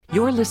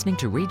You're listening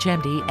to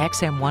ReachMD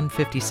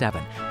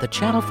XM157, the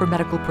channel for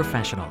medical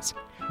professionals.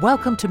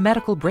 Welcome to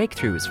Medical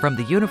Breakthroughs from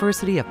the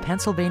University of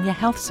Pennsylvania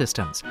Health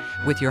Systems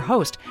with your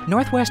host,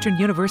 Northwestern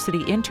University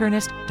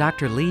internist,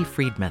 Dr. Lee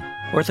Friedman.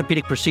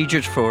 Orthopedic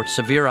procedures for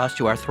severe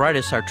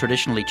osteoarthritis are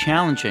traditionally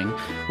challenging.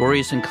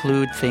 Worries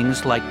include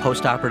things like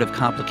postoperative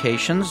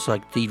complications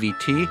like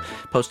DVT,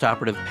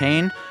 postoperative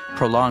pain,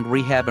 prolonged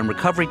rehab and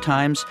recovery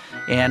times,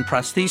 and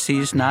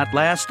prostheses not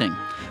lasting.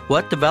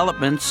 What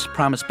developments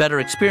promise better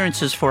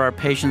experiences for our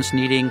patients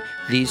needing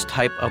these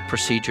type of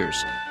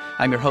procedures?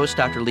 I'm your host,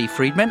 Dr. Lee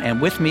Friedman,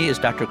 and with me is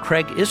Dr.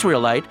 Craig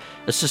Israelite,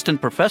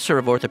 Assistant Professor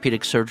of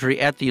Orthopedic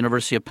Surgery at the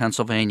University of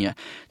Pennsylvania.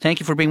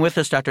 Thank you for being with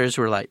us, Dr.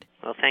 Israelite.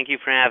 Well, thank you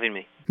for having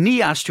me. Knee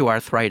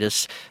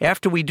osteoarthritis.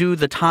 After we do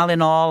the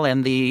Tylenol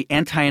and the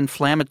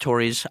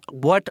anti-inflammatories,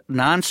 what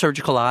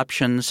non-surgical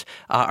options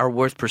are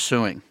worth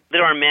pursuing?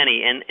 There are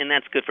many, and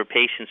that's good for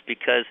patients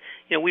because,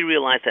 we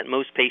realize that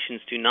most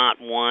patients do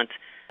not want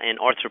an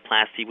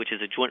arthroplasty, which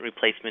is a joint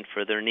replacement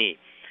for their knee.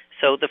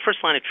 So the first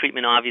line of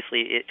treatment,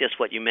 obviously, is just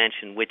what you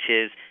mentioned, which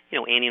is,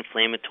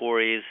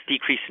 anti-inflammatories,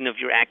 decreasing of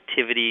your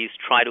activities,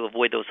 try to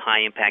avoid those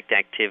high-impact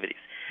activities.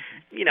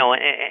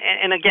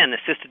 And again,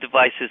 assisted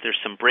devices, there's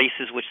some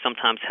braces which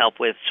sometimes help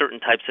with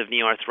certain types of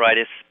knee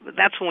arthritis.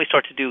 That's when we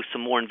start to do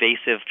some more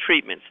invasive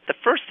treatments. The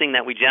first thing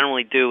that we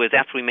generally do is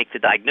after we make the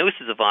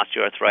diagnosis of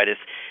osteoarthritis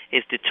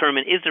is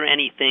determine is there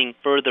anything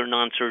further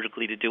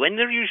non-surgically to do, and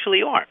there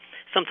usually are.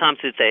 Sometimes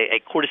it's a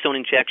cortisone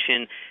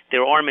injection.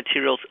 There are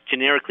materials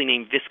generically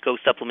named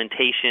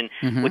viscosupplementation,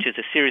 which is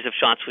a series of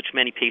shots which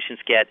many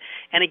patients get.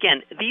 And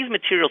again, these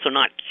materials are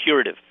not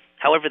curative.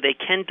 However, they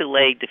can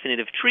delay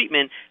definitive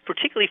treatment,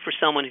 particularly for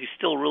someone who's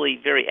still really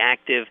very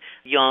active,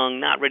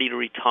 young, not ready to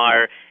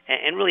retire,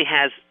 and really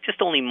has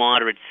just only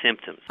moderate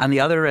symptoms. On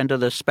the other end of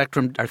the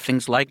spectrum are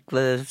things like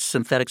the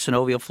synthetic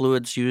synovial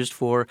fluids used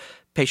for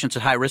patients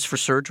at high risk for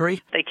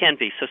surgery? They can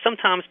be. So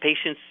sometimes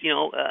patients,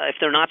 if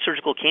they're not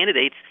surgical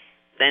candidates,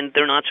 then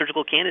they're not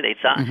surgical candidates.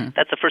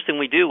 That's the first thing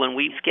we do when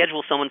we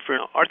schedule someone for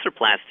an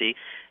arthroplasty.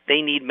 They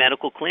need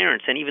medical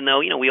clearance, and even though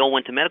we all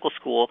went to medical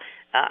school,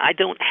 I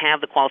don't have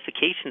the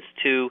qualifications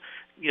to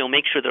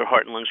make sure their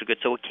heart and lungs are good.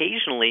 So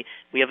occasionally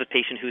we have a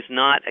patient who's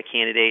not a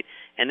candidate,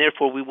 and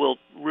therefore we will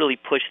really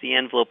push the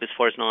envelope as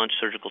far as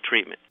non-surgical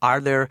treatment. Are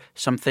there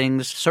some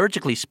things,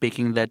 surgically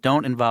speaking, that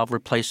don't involve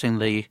replacing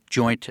the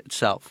joint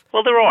itself?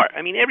 Well, there are.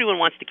 Everyone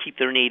wants to keep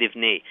their native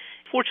knee.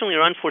 Fortunately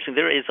or unfortunately,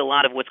 there is a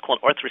lot of what's called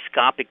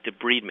arthroscopic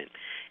debridement.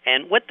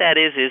 And what that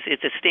is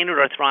it's a standard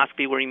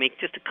arthroscopy where you make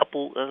just a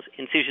couple of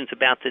incisions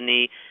about the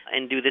knee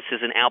and do this as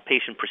an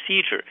outpatient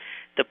procedure.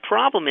 The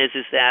problem is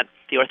that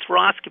the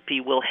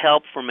arthroscopy will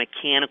help for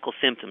mechanical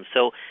symptoms.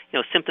 So,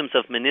 symptoms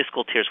of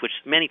meniscal tears, which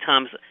many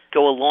times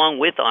go along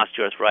with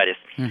osteoarthritis.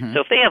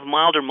 So if they have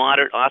mild or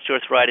moderate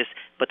osteoarthritis,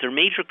 but their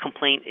major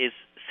complaint is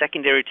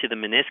secondary to the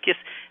meniscus,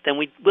 then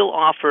we will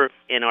offer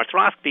an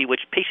arthroscopy, which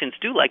patients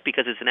do like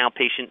because it's an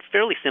outpatient,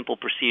 fairly simple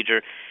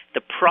procedure.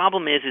 The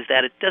problem is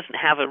that it doesn't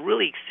have a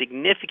really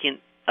significant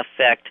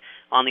effect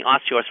on the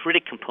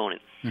osteoarthritic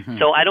component.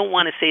 So I don't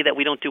want to say that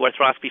we don't do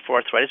arthroscopy for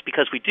arthritis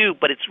because we do,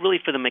 but it's really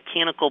for the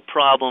mechanical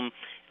problem,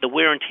 the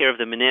wear and tear of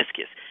the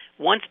meniscus.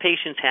 Once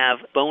patients have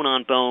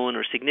bone-on-bone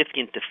or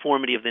significant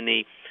deformity of the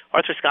knee,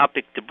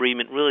 arthroscopic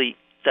debridement really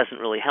doesn't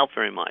really help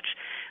very much.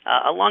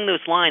 Along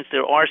those lines,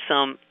 there are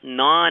some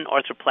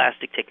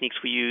non-arthroplastic techniques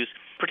we use,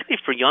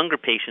 particularly for younger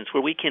patients,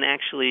 where we can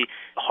actually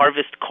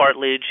harvest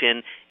cartilage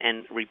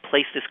and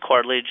replace this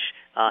cartilage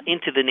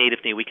into the native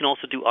knee. We can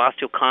also do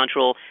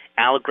osteochondral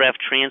allograft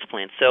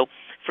transplants. So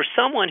for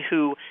someone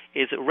who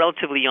is a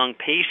relatively young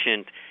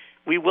patient,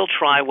 we will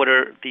try what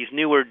are these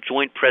newer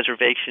joint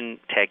preservation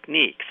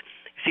techniques.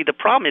 See, the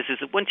problem is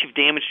that once you've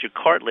damaged your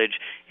cartilage,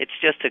 it's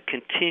just a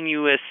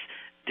continuous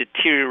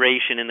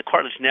deterioration, and the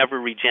cartilage never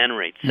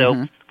regenerates.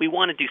 So we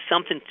want to do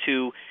something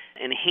to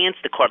enhance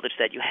the cartilage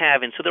that you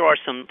have, and so there are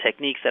some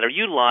techniques that are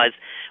utilized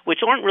which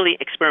aren't really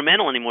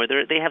experimental anymore.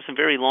 They have some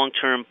very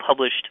long-term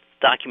published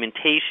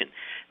documentation.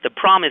 The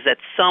problem is at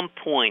some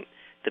point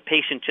the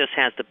patient just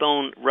has the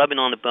bone rubbing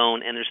on the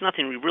bone, and there's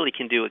nothing we really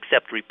can do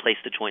except replace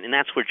the joint, and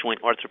that's where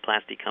joint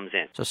arthroplasty comes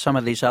in. So some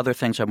of these other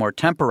things are more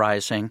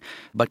temporizing,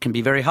 but can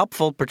be very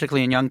helpful,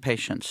 particularly in young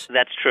patients.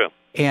 That's true.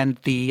 And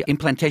the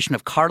implantation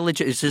of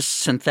cartilage, is this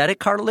synthetic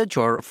cartilage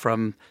or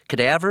from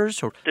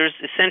cadavers? Or there's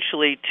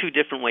essentially two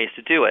different ways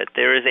to do it.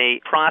 There is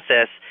a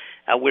process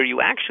where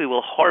you actually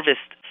will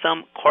harvest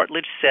some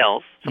cartilage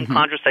cells, some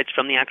chondrocytes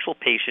from the actual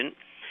patient,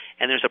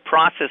 and there's a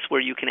process where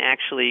you can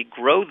actually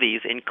grow these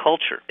in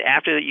culture.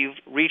 After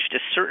you've reached a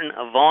certain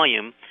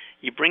volume,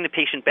 you bring the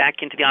patient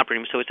back into the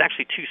operating room, so it's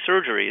actually two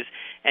surgeries,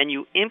 and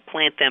you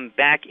implant them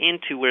back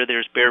into where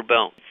there's bare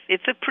bone.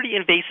 It's a pretty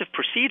invasive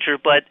procedure,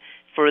 but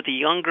for the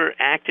younger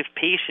active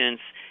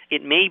patients,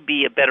 it may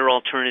be a better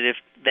alternative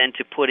than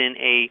to put in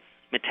a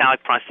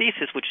metallic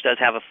prosthesis, which does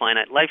have a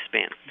finite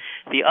lifespan.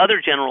 The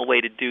other general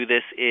way to do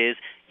this is,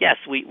 yes,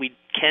 we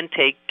can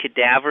take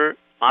cadaver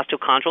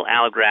osteochondral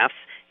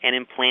allografts and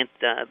implant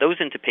those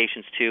into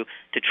patients to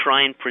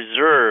try and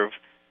preserve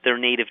their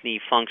native knee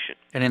function.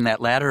 And in that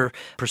latter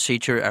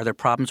procedure, are there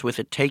problems with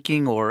it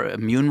taking or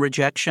immune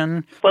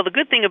rejection? Well, the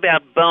good thing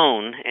about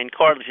bone and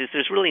cartilage is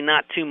there's really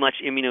not too much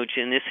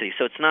immunogenicity.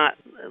 So it's not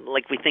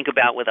like we think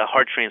about with a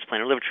heart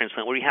transplant or liver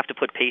transplant where you have to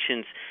put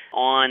patients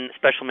on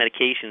special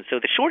medications. So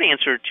the short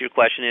answer to your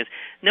question is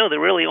no, there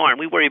really aren't.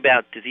 We worry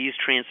about disease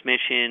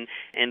transmission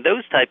and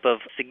those type of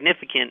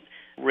significant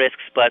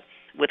risks, but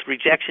with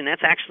rejection,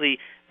 that's actually,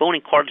 bone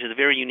and cartilage is a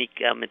very unique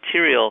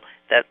material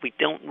that we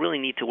don't really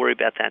need to worry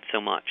about that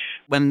so much.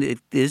 When it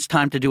is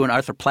time to do an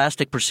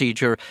arthroplastic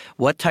procedure,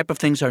 what type of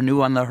things are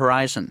new on the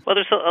horizon? Well,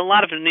 there's a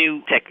lot of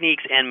new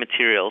techniques and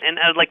materials, and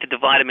I'd like to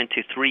divide them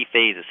into three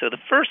phases. So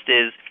the first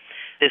is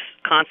this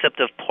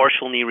concept of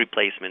partial knee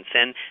replacements.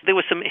 And there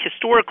was some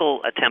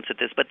historical attempts at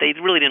this, but they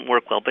really didn't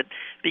work well. But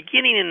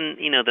beginning in,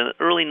 the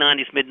early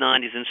 90s,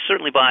 mid-90s, and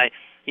certainly by,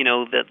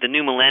 the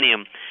new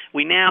millennium,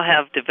 we now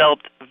have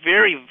developed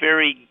very,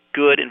 very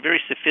good and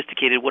very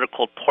sophisticated what are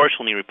called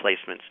partial knee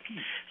replacements.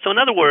 So in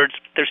other words,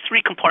 there's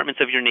three compartments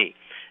of your knee.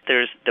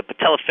 There's the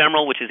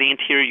patellofemoral, which is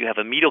anterior. You have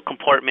a medial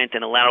compartment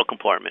and a lateral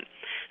compartment.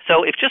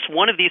 So if just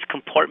one of these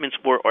compartments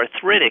were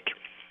arthritic,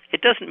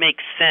 it doesn't make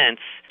sense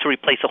to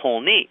replace a whole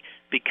knee,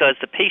 because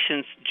the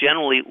patients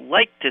generally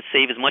like to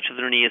save as much of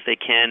their knee as they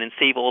can and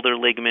save all their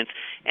ligaments,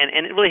 and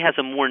it really has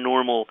a more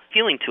normal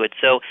feeling to it.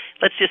 So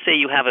let's just say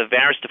you have a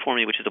varus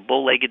deformity, which is a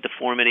bow-legged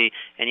deformity,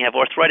 and you have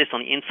arthritis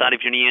on the inside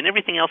of your knee, and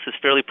everything else is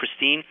fairly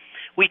pristine.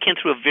 We can,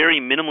 through a very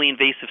minimally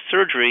invasive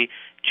surgery,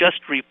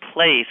 just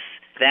replace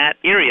that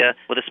area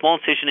with a small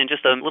incision and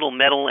just a little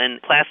metal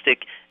and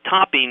plastic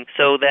topping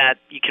so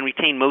that you can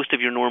retain most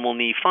of your normal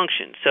knee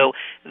function. So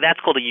that's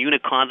called a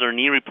unicondylar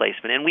knee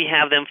replacement. And we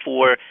have them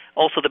for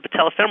also the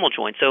patellofemoral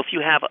joint. So if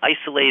you have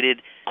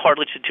isolated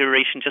cartilage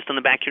deterioration just on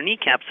the back of your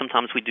kneecap,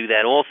 sometimes we do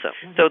that also.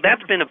 So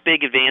that's been a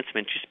big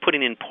advancement, just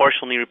putting in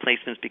partial knee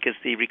replacements, because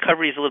the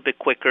recovery is a little bit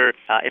quicker.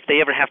 If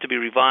they ever have to be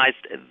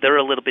revised, they're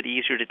a little bit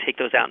easier to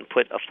take those out and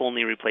put a full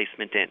knee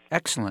replacement in.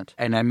 Excellent.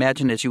 And I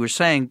imagine, as you were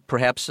saying,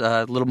 perhaps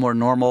a little more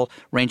normal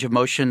range of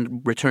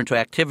motion, return to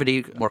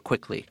activity more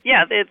quickly.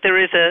 Yeah,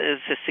 there is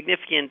a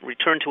significant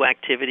return to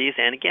activities,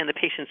 and again, the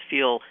patients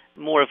feel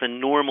more of a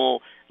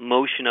normal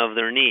motion of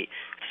their knee.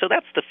 So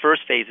that's the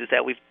first phase, is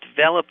that we've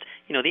developed,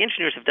 the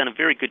engineers have done a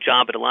very good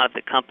job at a lot of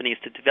the companies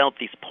to develop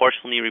these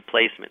partial knee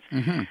replacements.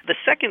 Mm-hmm. The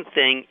second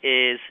thing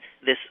is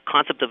this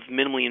concept of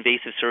minimally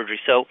invasive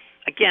surgery. So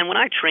again, when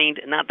I trained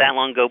not that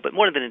long ago, but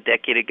more than a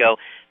decade ago,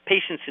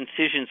 patients'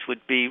 incisions would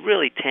be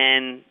really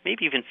 10,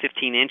 maybe even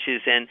 15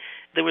 inches, and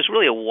there was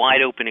really a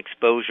wide open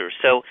exposure.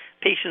 So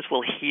patients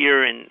will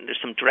hear, and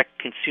there's some direct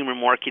consumer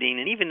marketing,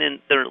 and even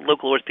then their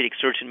local orthopedic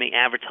surgeon may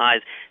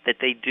advertise that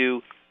they do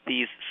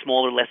these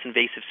smaller, less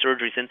invasive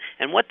surgeries.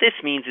 And what this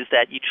means is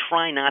that you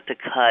try not to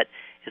cut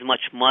as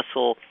much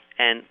muscle,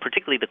 and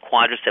particularly the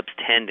quadriceps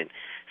tendon.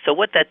 So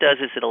what that does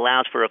is it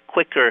allows for a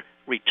quicker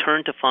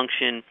return to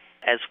function,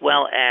 as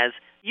well as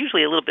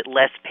usually a little bit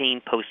less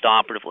pain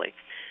post-operatively.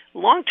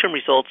 Long-term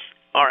results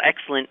are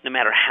excellent no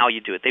matter how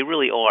you do it. They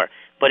really are.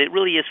 But it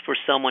really is for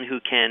someone who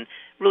can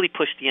really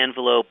push the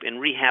envelope and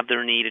rehab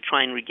their knee to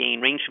try and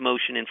regain range of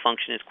motion and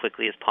function as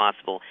quickly as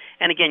possible.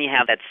 And again, you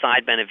have that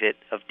side benefit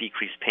of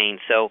decreased pain.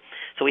 So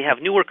we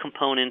have newer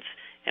components,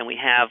 and we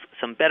have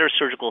some better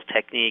surgical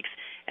techniques.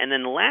 And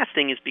then the last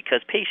thing is,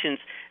 because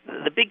patients,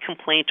 the big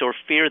complaint or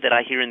fear that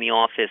I hear in the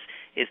office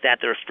is that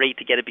they're afraid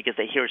to get it because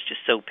they hear it's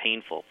just so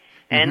painful.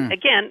 And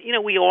again,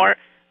 we are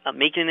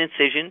making an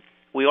incision.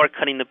 We are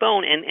cutting the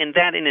bone, and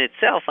that in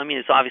itself,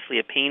 is obviously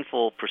a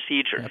painful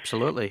procedure.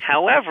 Absolutely.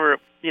 However,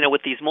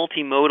 with these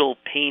multimodal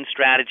pain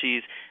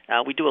strategies,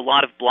 we do a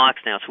lot of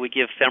blocks now. So we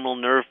give femoral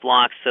nerve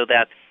blocks so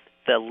that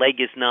the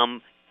leg is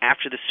numb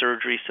after the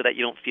surgery so that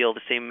you don't feel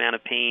the same amount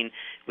of pain.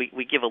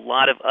 We give a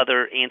lot of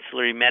other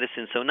ancillary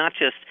medicine, so not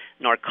just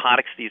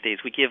narcotics these days.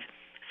 We give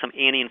some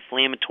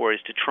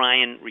anti-inflammatories to try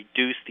and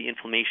reduce the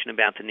inflammation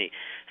about the knee.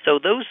 So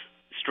those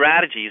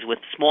strategies with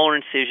smaller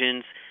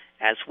incisions,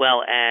 as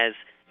well as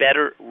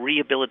better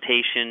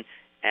rehabilitation,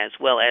 as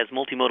well as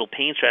multimodal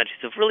pain strategies,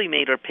 have really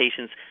made our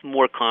patients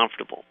more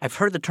comfortable. I've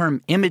heard the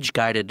term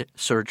image-guided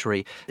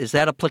surgery. Is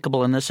that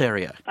applicable in this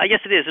area?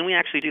 Yes, it is, and we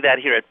actually do that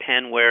here at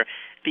Penn, where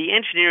the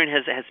engineering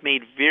has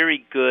made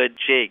very good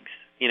jigs,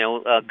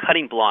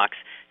 cutting blocks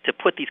to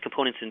put these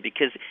components in,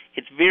 because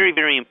it's very,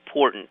 very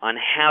important on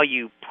how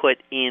you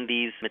put in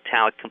these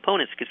metallic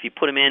components, because if you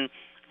put them in,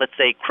 let's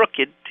say,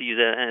 crooked, to use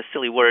a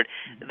silly word,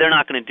 they're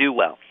not going to do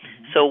well.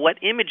 So what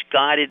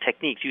image-guided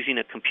techniques, using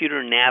a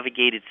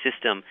computer-navigated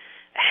system,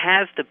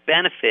 has the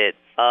benefit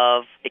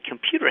of a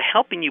computer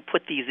helping you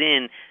put these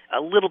in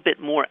a little bit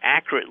more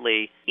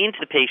accurately into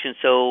the patient,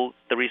 so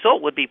the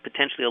result would be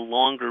potentially a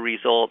longer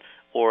result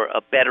or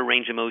a better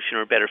range of motion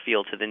or a better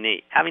feel to the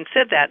knee. Having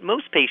said that,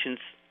 most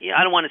patients,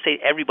 I don't want to say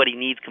everybody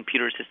needs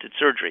computer-assisted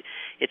surgery.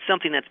 It's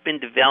something that's been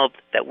developed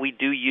that we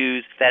do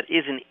use that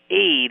is an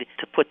aid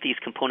to put these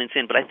components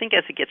in. But I think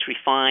as it gets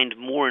refined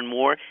more and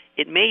more,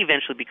 it may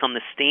eventually become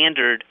the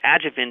standard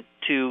adjuvant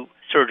to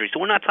surgery. So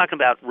we're not talking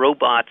about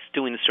robots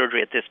doing the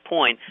surgery at this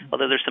point,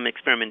 although there's some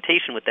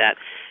experimentation with that.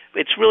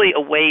 It's really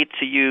a way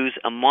to use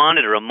a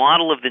monitor, a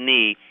model of the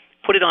knee,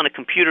 put it on a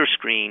computer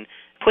screen,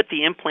 put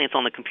the implants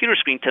on the computer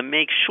screen to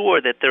make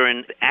sure that they're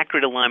in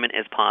accurate alignment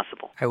as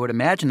possible. I would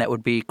imagine that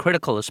would be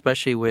critical,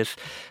 especially with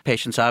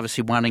patients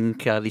obviously wanting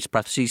these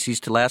prostheses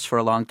to last for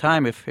a long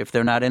time. If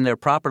they're not in there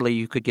properly,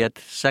 you could get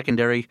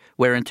secondary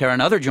wear and tear on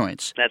other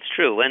joints. That's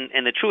true.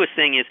 And the truest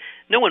thing is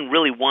no one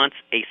really wants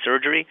a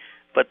surgery,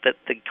 but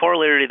the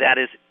corollary to that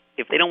is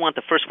if they don't want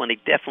the first one, they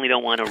definitely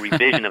don't want a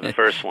revision of the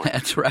first one.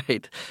 That's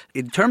right.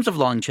 In terms of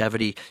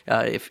longevity,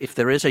 if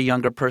there is a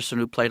younger person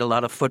who played a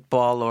lot of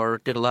football or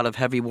did a lot of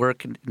heavy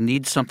work and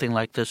needs something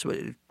like this,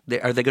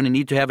 are they going to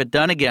need to have it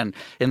done again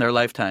in their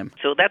lifetime?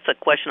 So that's a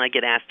question I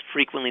get asked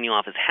frequently in the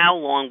office. How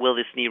long will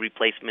this knee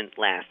replacement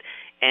last?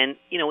 And,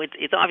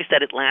 it's obvious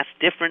that it lasts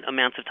different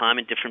amounts of time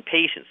in different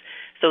patients.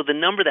 So the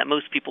number that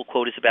most people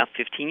quote is about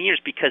 15 years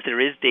because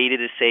there is data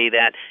to say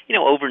that,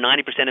 over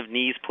 90% of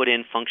knees put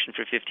in function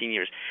for 15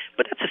 years.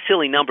 But that's a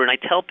silly number, and I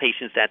tell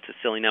patients that's a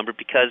silly number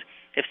because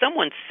if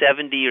someone's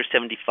 70 or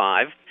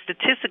 75,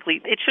 statistically,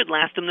 it should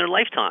last them their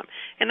lifetime.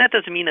 And that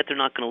doesn't mean that they're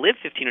not going to live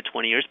 15 or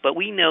 20 years, but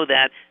we know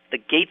that the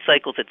gait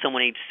cycles at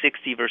someone age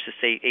 60 versus,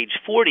 say,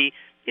 age 40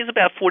 is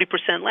about 40%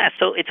 less.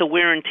 So it's a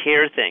wear and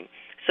tear thing.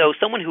 So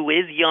someone who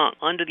is young,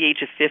 under the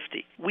age of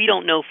 50, we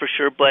don't know for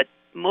sure, but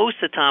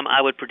most of the time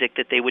I would predict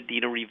that they would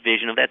need a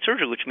revision of that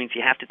surgery, which means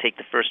you have to take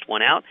the first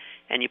one out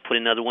and you put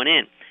another one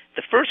in.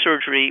 The first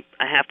surgery,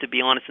 I have to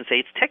be honest and say,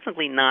 it's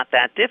technically not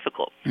that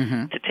difficult.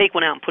 To take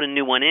one out and put a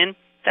new one in,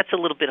 that's a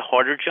little bit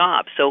harder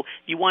job. So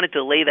you want to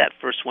delay that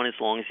first one as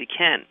long as you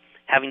can.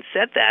 Having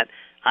said that,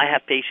 I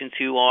have patients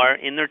who are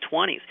in their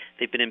 20s.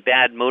 They've been in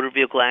bad motor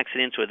vehicle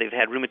accidents or they've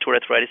had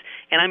rheumatoid arthritis,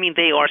 and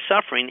they are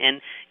suffering.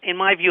 And in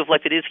my view of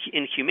life, it is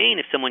inhumane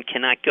if someone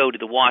cannot go to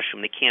the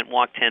washroom. They can't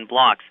walk 10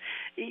 blocks.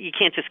 You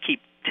can't just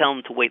keep telling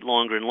them to wait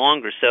longer and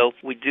longer. So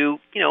we do,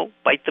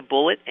 bite the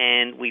bullet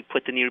and we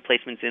put the knee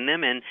replacements in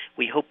them, and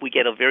we hope we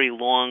get a very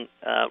long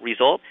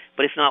result.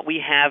 But if not, we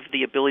have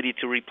the ability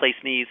to replace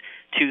knees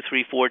 2,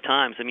 3, 4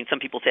 times. Some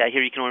people say, I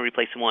hear you can only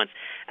replace them once.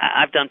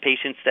 I've done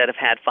patients that have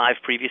had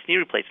 5 previous knee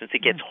replacements.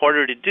 It gets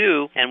harder to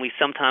do, and we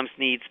sometimes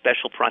need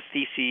special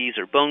prostheses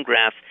or bone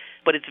grafts.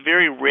 But it's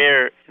very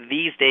rare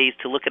these days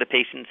to look at a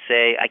patient and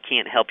say, I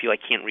can't help you, I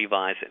can't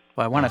revise it.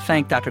 Well, I want to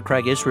thank Dr.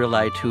 Craig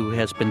Israelite, who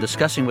has been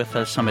discussing with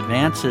us some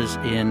advances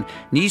in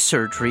knee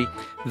surgery.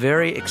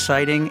 Very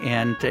exciting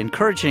and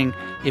encouraging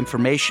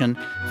information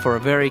for a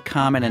very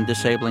common and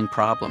disabling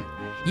problem.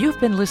 You've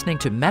been listening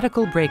to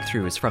Medical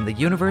Breakthroughs from the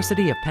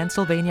University of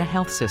Pennsylvania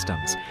Health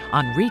Systems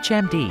on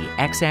ReachMD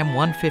XM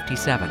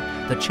 157,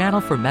 the channel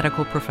for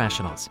medical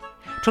professionals.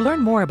 To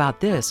learn more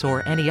about this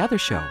or any other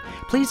show,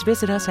 please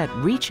visit us at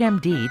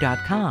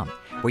ReachMD.com,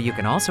 where you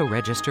can also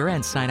register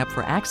and sign up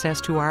for access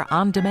to our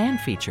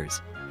on-demand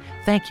features.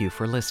 Thank you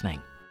for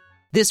listening.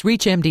 This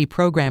ReachMD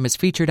program is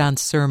featured on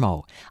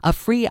Sermo, a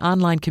free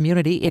online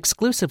community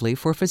exclusively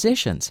for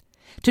physicians.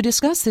 To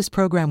discuss this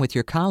program with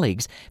your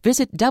colleagues,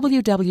 visit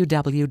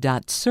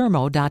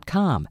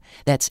www.sermo.com.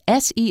 That's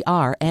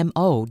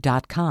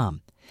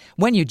SERMO.com.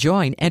 When you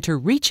join, enter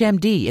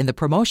ReachMD in the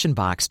promotion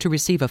box to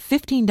receive a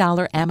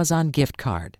 $15 Amazon gift card.